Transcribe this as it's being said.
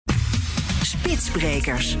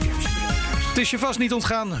Spitsbrekers. Het is je vast niet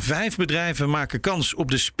ontgaan. 5 bedrijven maken kans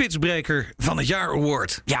op de Spitsbreker van het Jaar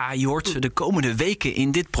Award. Ja, je hoort ze de komende weken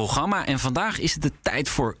in dit programma. En vandaag is het de tijd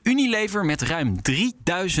voor Unilever met ruim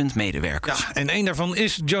 3000 medewerkers. Ja, en één daarvan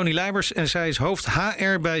is Joni Leibers. En zij is hoofd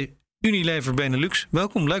HR bij Unilever Benelux.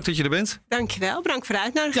 Welkom, leuk dat je er bent. Dankjewel, bedankt voor de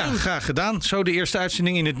uitnodiging. Ja, graag gedaan. Zo de eerste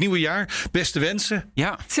uitzending in het nieuwe jaar. Beste wensen.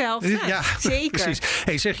 Ja, Hetzelfde, Ja, zeker. Precies.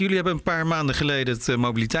 Hey, zeg, jullie hebben een paar maanden geleden het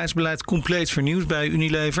mobiliteitsbeleid compleet vernieuwd bij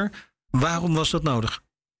Unilever. Waarom was dat nodig?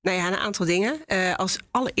 Nou ja, een aantal dingen. Als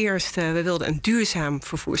allereerste, we wilden een duurzaam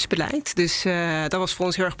vervoersbeleid. Dus dat was voor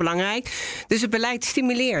ons heel erg belangrijk. Dus het beleid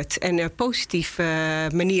stimuleert een positieve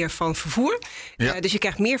manier van vervoer. Ja. Dus je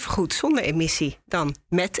krijgt meer vergoed zonder emissie dan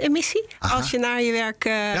met emissie. Aha. Als je naar je werk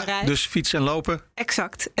rijdt. Dus fietsen en lopen.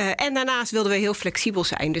 Exact. En daarnaast wilden we heel flexibel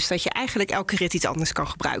zijn. Dus dat je eigenlijk elke rit iets anders kan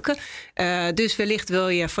gebruiken. Dus wellicht wil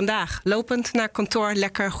je vandaag lopend naar kantoor.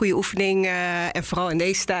 Lekker, goede oefening. En vooral in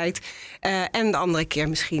deze tijd. En de andere keer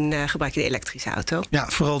misschien gebruik je de elektrische auto. Ja,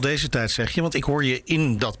 vooral deze tijd zeg je. Want ik hoor je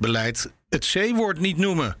in dat beleid het C-woord niet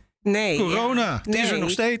noemen. Nee. Corona, het is er nog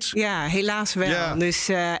steeds. Ja, helaas wel. Ja.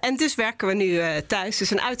 Dus werken we nu thuis.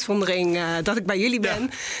 Dus een uitzondering dat ik bij jullie ben.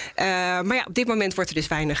 Maar ja, op dit moment wordt er dus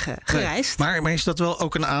weinig gereisd. Nee. Maar is dat wel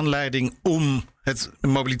ook een aanleiding om het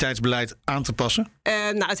mobiliteitsbeleid aan te passen?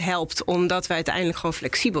 Nou, het helpt omdat wij uiteindelijk gewoon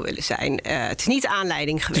flexibel willen zijn. Het is niet de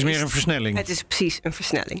aanleiding Het geweest. is meer een versnelling. Het is precies een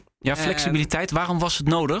versnelling. Ja, flexibiliteit, waarom was het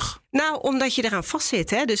nodig? Nou, omdat je eraan vastzit.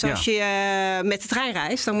 Hè? Dus als je met de trein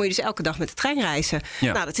reist, dan moet je dus elke dag met de trein reizen.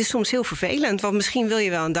 Ja. Nou, dat is soms heel vervelend. Want misschien wil je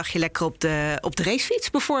wel een dagje lekker op de racefiets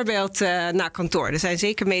bijvoorbeeld naar kantoor. Er zijn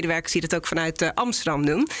zeker medewerkers die dat ook vanuit Amsterdam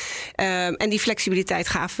doen. En die flexibiliteit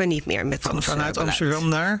gaven we niet meer met ons Vanuit beleid. Amsterdam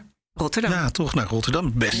naar? Rotterdam. Ja, toch naar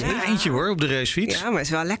Rotterdam. Best een eindje hoor, op de racefiets. Ja, maar het is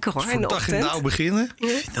wel lekker hoor. Voor in de de dag in ochtend. nauw beginnen. Ik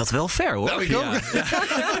vind dat wel ver, hoor. Nou, ik ook.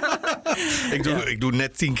 Ik doe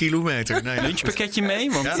net 10 kilometer. Nee, Lunchpakketje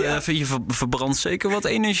mee, want je verbrandt zeker wat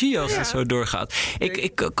energie als het zo doorgaat.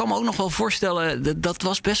 Ik kan me ook nog wel voorstellen, dat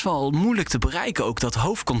was best wel moeilijk te bereiken, ook dat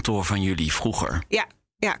hoofdkantoor van jullie vroeger.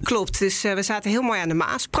 Ja, klopt. Dus we zaten heel mooi aan de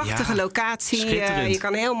Maas. Prachtige locatie. Schitterend. Je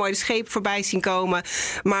kan heel mooi de scheep voorbij zien komen.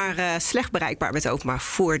 Maar slecht bereikbaar met openbaar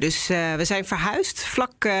vervoer. Dus we zijn verhuisd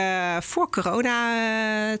vlak voor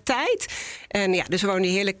coronatijd. En ja, dus we wonen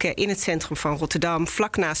heerlijk in het centrum van Rotterdam.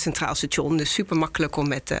 Vlak naast Centraal Station. Dus super makkelijk om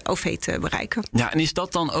met OV te bereiken. Ja, en is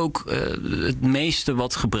dat dan ook het meeste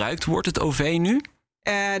wat gebruikt wordt, het OV nu?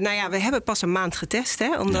 Nou ja, we hebben pas een maand getest,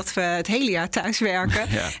 hè, omdat we het hele jaar thuis werken.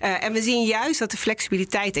 En we zien juist dat de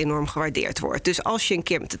flexibiliteit enorm gewaardeerd wordt. Dus als je een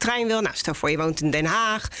keer met de trein wil, nou stel voor je woont in Den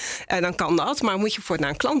Haag, dan kan dat. Maar moet je bijvoorbeeld naar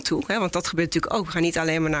een klant toe, hè, want dat gebeurt natuurlijk ook. We gaan niet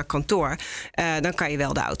alleen maar naar kantoor. Dan kan je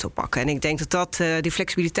wel de auto pakken. En ik denk dat die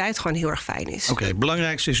flexibiliteit gewoon heel erg fijn is. Oké, het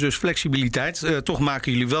belangrijkste is dus flexibiliteit. Toch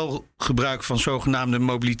maken jullie wel gebruik van zogenaamde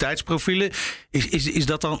mobiliteitsprofielen. Is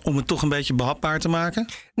dat dan om het toch een beetje behapbaar te maken?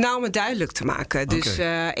 Nou, om het duidelijk te maken. Dus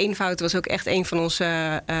eenvoud was ook echt een van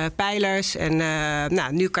onze pijlers. En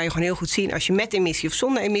nu kan je gewoon heel goed zien als je met emissie of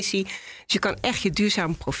zonder emissie. Dus je kan echt je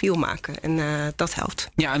duurzaam profiel maken. En dat helpt.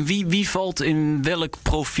 Ja, en wie valt in welk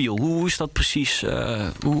profiel? Hoe is dat precies?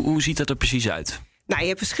 Hoe ziet dat er precies uit? Nou, je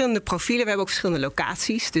hebt verschillende profielen. We hebben ook verschillende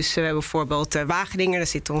locaties. Dus we hebben bijvoorbeeld Wageningen. Daar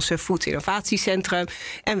zit ons Food Innovatiecentrum.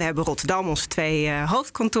 En we hebben Rotterdam, onze 2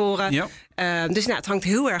 hoofdkantoren. Ja. Dus het hangt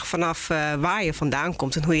heel erg vanaf waar je vandaan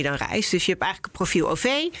komt en hoe je dan reist. Dus je hebt eigenlijk een profiel OV,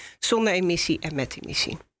 zonder emissie en met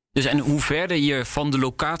emissie. Dus en hoe verder je van de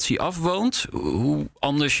locatie af woont, hoe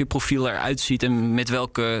anders je profiel eruit ziet en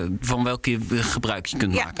van welke gebruik je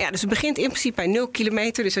kunt maken. Ja, dus het begint in principe bij 0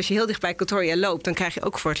 kilometer. Dus als je heel dicht bij kantoor loopt, dan krijg je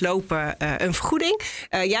ook voor het lopen een vergoeding.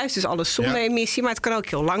 Juist dus alles zonder emissie, maar het kan ook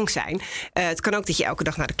heel lang zijn. Het kan ook dat je elke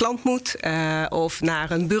dag naar de klant moet of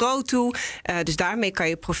naar een bureau toe. Dus daarmee kan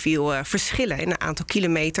je profiel verschillen in een aantal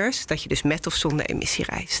kilometers, dat je dus met of zonder emissie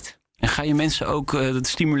reist. En ga je mensen ook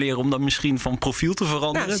stimuleren om dan misschien van profiel te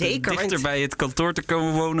veranderen? Nou, zeker. Dichter bij het kantoor te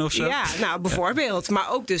komen wonen of zo? Ja, nou bijvoorbeeld.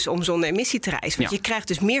 Maar ook dus om zonder emissie te reizen. Want je krijgt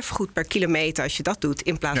dus meer vergoed per kilometer als je dat doet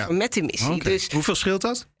in plaats van met emissie. Okay. Dus, hoeveel scheelt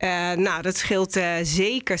dat? Nou, dat scheelt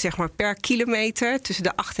zeker zeg maar per kilometer tussen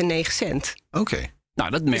de 8 en 9 cent. Oké.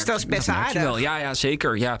 Nou, dat merk, dus dat is best dat merk je aardig. wel. Ja,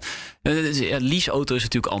 zeker. Ja. Leaseauto is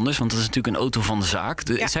natuurlijk anders, want dat is natuurlijk een auto van de zaak.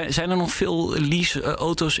 Zijn er nog veel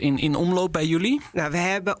leaseauto's in omloop bij jullie? Nou, we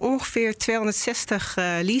hebben ongeveer 260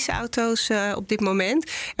 leaseauto's op dit moment.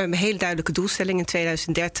 We hebben een hele duidelijke doelstelling. In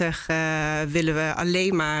 2030 willen we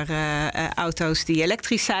alleen maar auto's die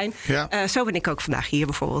elektrisch zijn. Ja. Zo ben ik ook vandaag hier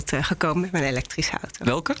bijvoorbeeld gekomen met mijn elektrische auto.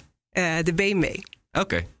 Welke? De BMW.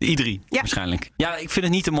 Oké, i3 waarschijnlijk. Ja, ik vind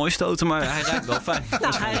het niet de mooiste auto, maar hij rijdt wel fijn.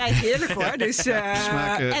 Nou, hij rijdt heerlijk hoor. Dus,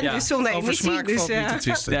 dus zonder over emissie. smaak valt niet te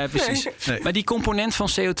twisten. Ja, precies. Nee. Maar die component van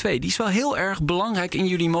CO2, die is wel heel erg belangrijk in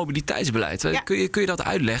jullie mobiliteitsbeleid. Ja. Kun je dat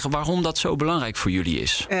uitleggen waarom dat zo belangrijk voor jullie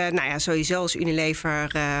is? Sowieso als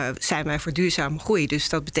Unilever zijn wij voor duurzame groei. Dus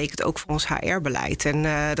dat betekent ook voor ons HR-beleid.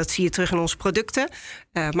 En dat zie je terug in onze producten,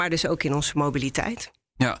 maar dus ook in onze mobiliteit.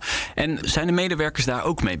 Ja, en zijn de medewerkers daar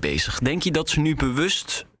ook mee bezig? Denk je dat ze nu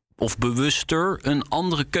bewust of bewuster een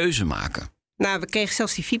andere keuze maken? Nou, we kregen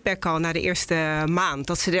zelfs die feedback al na de eerste maand,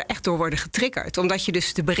 dat ze er echt door worden getriggerd. Omdat je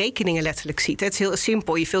dus de berekeningen letterlijk ziet. Het is heel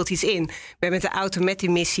simpel, je vult iets in. Ik ben met de auto met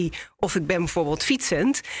emissie of ik ben bijvoorbeeld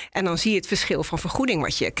fietsend. En dan zie je het verschil van vergoeding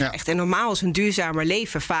wat je krijgt. Ja. En normaal is een duurzamer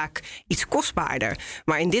leven vaak iets kostbaarder.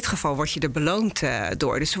 Maar in dit geval word je er beloond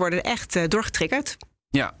door. Dus ze worden er echt doorgetriggerd.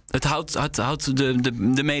 Ja, het houdt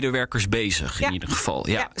de medewerkers bezig in ieder geval.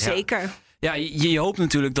 Ja, zeker. Ja, je hoopt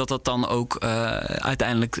natuurlijk dat dat dan ook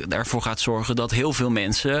uiteindelijk ervoor gaat zorgen dat heel veel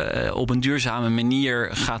mensen op een duurzame manier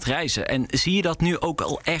gaat reizen. En zie je dat nu ook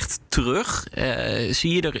al echt terug?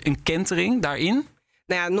 Zie je er een kentering daarin?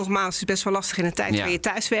 Nou ja, nogmaals, het is best wel lastig in een tijd waar je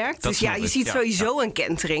thuis werkt. Dus je ziet sowieso een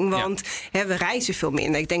kentering, want we reizen veel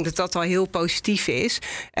minder. Ik denk dat dat al heel positief is.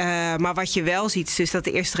 Maar wat je wel ziet, is dus dat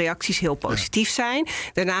de eerste reacties heel positief zijn.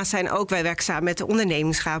 Daarnaast zijn ook, wij werken samen met de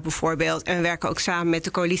ondernemingsraad bijvoorbeeld. En we werken ook samen met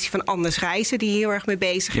de coalitie van Anders Reizen, die hier heel erg mee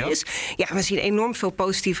bezig is. Ja, we zien enorm veel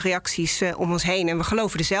positieve reacties om ons heen. En we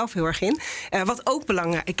geloven er zelf heel erg in. Wat ook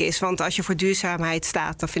belangrijk is, want als je voor duurzaamheid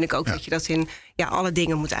staat, dan vind ik ook dat je dat in alle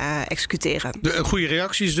dingen moet executeren. De goede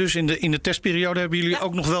reacties dus in de testperiode. Hebben jullie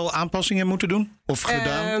ook nog wel aanpassingen moeten doen? Of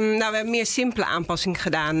gedaan? We hebben meer simpele aanpassingen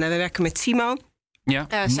gedaan. We werken met Simo.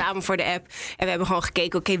 Samen voor de app. En we hebben gewoon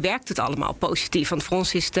gekeken, werkt het allemaal positief? Want voor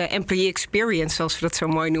ons is de employee experience, zoals we dat zo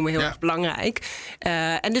mooi noemen, heel erg belangrijk.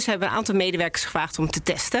 En dus hebben we een aantal medewerkers gevraagd om te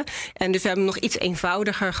testen. En dus we hebben hem nog iets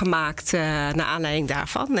eenvoudiger gemaakt naar aanleiding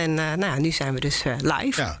daarvan. En nu zijn we dus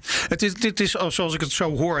live. Ja. Het is, zoals ik het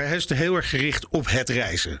zo hoor, is het heel erg gericht op het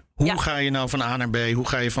reizen. Hoe ga je nou van A naar B? Hoe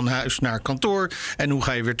ga je van huis naar kantoor? En hoe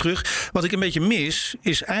ga je weer terug? Wat ik een beetje mis,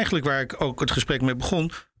 is eigenlijk waar ik ook het gesprek mee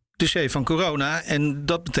begon, de C van corona, en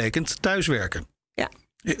dat betekent thuiswerken. Ja.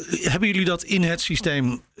 Hebben jullie dat in het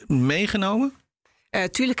systeem meegenomen?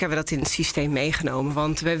 Tuurlijk hebben we dat in het systeem meegenomen,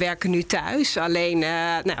 want we werken nu thuis. Alleen,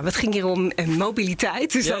 het ging hier om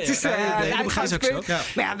mobiliteit. Dus dat is het uitgangspunt.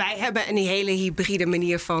 Maar wij hebben een hele hybride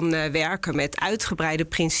manier van werken met uitgebreide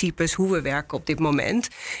principes hoe we werken op dit moment.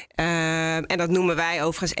 En dat noemen wij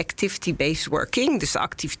overigens activity-based working. Dus de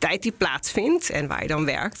activiteit die plaatsvindt en waar je dan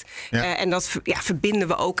werkt. En dat verbinden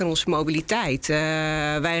we ook aan onze mobiliteit.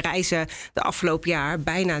 Wij reizen de afgelopen jaar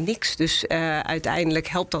bijna niks. Dus uiteindelijk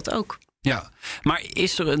helpt dat ook. Ja, maar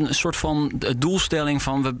is er een soort van doelstelling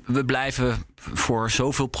van we blijven voor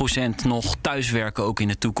zoveel procent nog thuiswerken ook in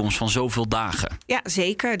de toekomst van zoveel dagen? Ja,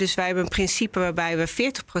 zeker. Dus wij hebben een principe waarbij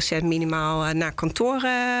we 40% minimaal naar kantoor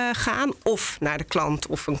gaan, of naar de klant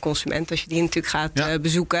of een consument als je die natuurlijk gaat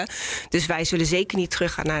bezoeken. Dus wij zullen zeker niet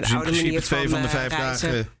teruggaan naar de oude manier van 2 van de 5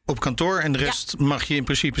 dagen op kantoor en de rest mag je in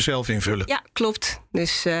principe zelf invullen. Ja, klopt.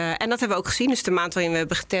 Dus, en dat hebben we ook gezien. Dus de maand waarin we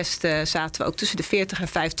hebben getest zaten we ook tussen de 40 en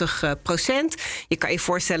 50%. Je kan je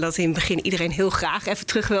voorstellen dat in het begin iedereen heel graag even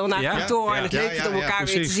terug wil naar kantoor. En het leuk vindt om elkaar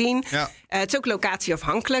weer te zien. Ja. Het is ook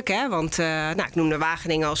locatieafhankelijk. Hè? Want ik noemde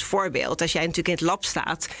Wageningen als voorbeeld. Als jij natuurlijk in het lab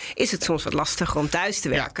staat, is het soms wat lastiger om thuis te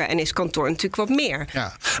werken. En is kantoor natuurlijk wat meer.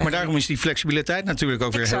 Ja. Maar daarom is die flexibiliteit natuurlijk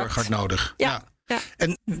ook weer heel erg hard nodig. Ja.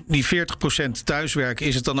 En die 40% thuiswerken,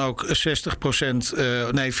 is het dan ook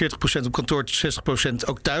 40% op kantoor, 60%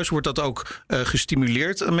 ook thuis? Wordt dat ook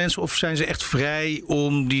gestimuleerd aan mensen? Of zijn ze echt vrij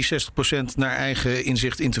om die 60% naar eigen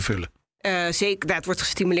inzicht in te vullen? Zeker, het wordt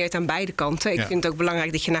gestimuleerd aan beide kanten. Ik vind het ook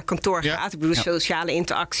belangrijk dat je naar kantoor gaat. Ik bedoel, sociale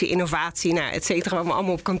interactie, innovatie, et cetera, waar we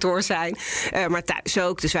allemaal op kantoor zijn. Maar thuis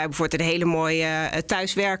ook. Dus wij hebben bijvoorbeeld een hele mooie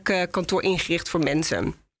thuiswerkkantoor ingericht voor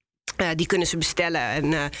mensen. Die kunnen ze bestellen.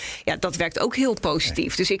 En dat werkt ook heel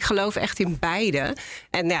positief. Dus ik geloof echt in beide.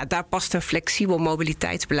 En daar past een flexibel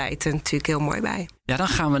mobiliteitsbeleid natuurlijk heel mooi bij. Ja, dan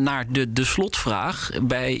gaan we naar de slotvraag.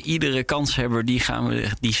 Bij iedere kanshebber die gaan we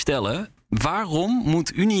die stellen. Waarom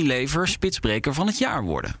moet Unilever spitsbreker van het jaar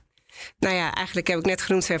worden? Nou ja, eigenlijk heb ik net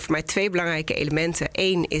genoemd, zijn voor mij 2 belangrijke elementen.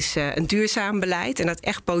 1 is een duurzaam beleid en dat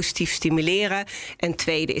echt positief stimuleren. En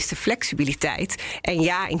tweede is de flexibiliteit. En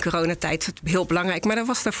ja, in coronatijd is het heel belangrijk, maar dat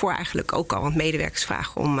was daarvoor eigenlijk ook al. Want medewerkers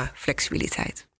vragen om flexibiliteit.